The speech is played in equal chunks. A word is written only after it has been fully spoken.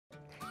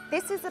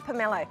This is a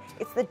pomelo.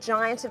 It's the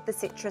giant of the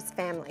citrus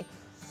family.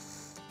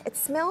 It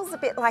smells a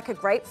bit like a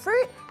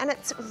grapefruit and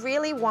it's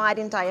really wide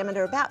in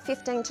diameter, about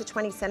 15 to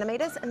 20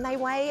 centimetres, and they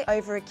weigh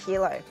over a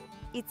kilo.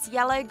 It's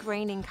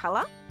yellow-green in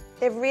colour.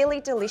 They're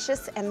really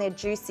delicious and they're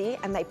juicy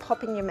and they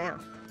pop in your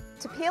mouth.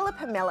 To peel a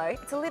pomelo,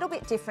 it's a little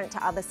bit different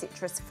to other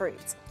citrus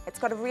fruits. It's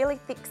got a really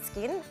thick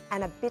skin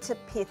and a bitter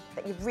pith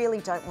that you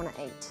really don't want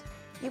to eat.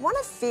 You want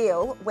to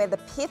feel where the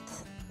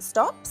pith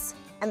stops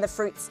and the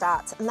fruit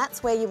starts, and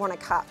that's where you want to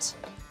cut.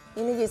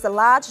 You're going to use a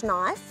large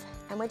knife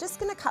and we're just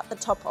going to cut the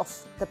top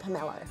off the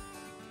pomelo.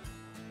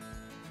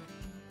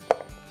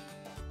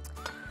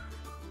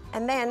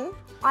 And then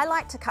I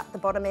like to cut the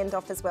bottom end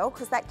off as well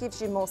because that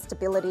gives you more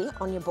stability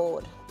on your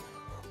board.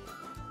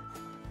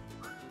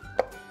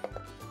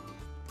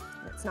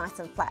 It's nice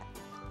and flat.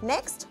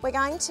 Next, we're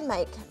going to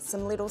make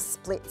some little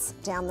splits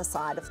down the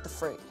side of the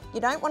fruit. You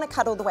don't want to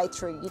cut all the way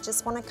through, you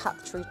just want to cut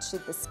through to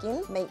the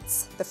skin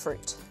meets the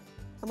fruit.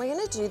 And we're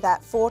going to do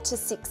that 4 to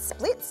 6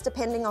 splits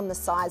depending on the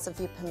size of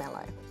your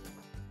pomelo.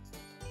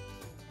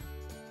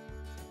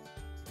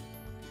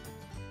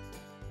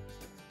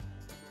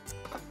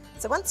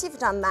 So once you've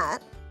done that,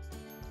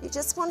 you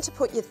just want to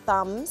put your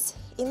thumbs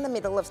in the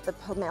middle of the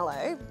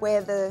pomelo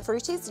where the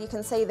fruit is. You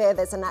can see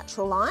there's a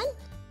natural line.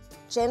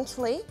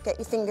 Gently get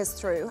your fingers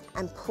through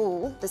and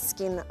pull the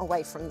skin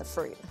away from the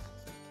fruit.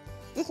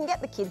 You can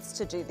get the kids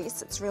to do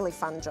this, it's a really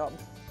fun job.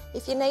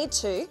 If you need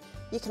to,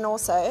 you can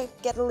also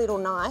get a little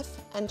knife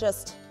and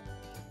just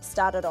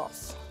start it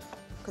off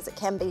because it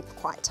can be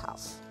quite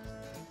tough.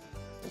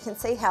 You can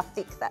see how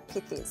thick that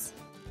pith is.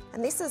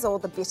 And this is all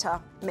the bitter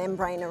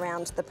membrane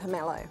around the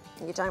pomelo.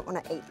 You don't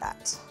want to eat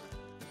that.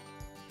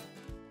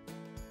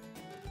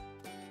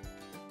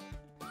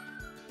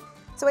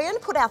 So we're going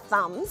to put our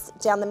thumbs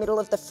down the middle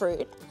of the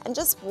fruit and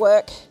just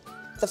work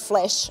the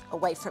flesh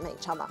away from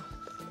each other.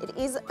 It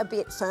is a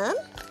bit firm,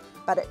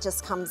 but it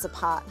just comes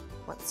apart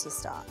once you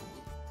start.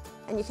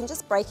 And you can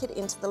just break it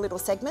into the little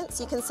segments.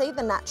 You can see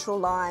the natural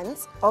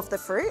lines of the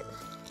fruit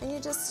and you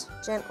just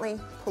gently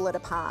pull it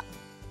apart.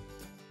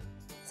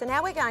 So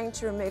now we're going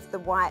to remove the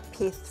white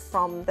pith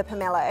from the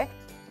pomelo.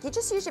 You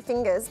just use your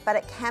fingers, but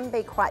it can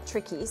be quite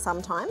tricky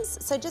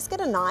sometimes. So just get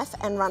a knife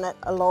and run it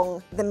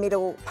along the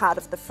middle part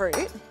of the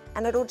fruit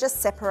and it'll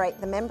just separate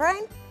the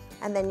membrane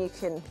and then you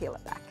can peel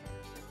it back.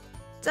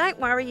 Don't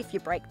worry if you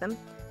break them,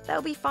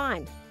 they'll be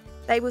fine.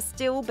 They will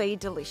still be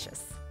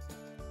delicious.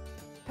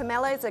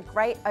 Pomelos are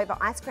great over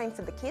ice cream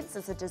for the kids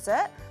as a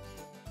dessert,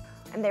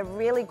 and they're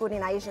really good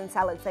in Asian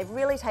salads. They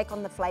really take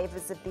on the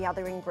flavours of the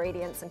other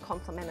ingredients and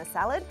complement a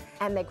salad,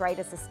 and they're great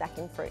as a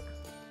snacking fruit.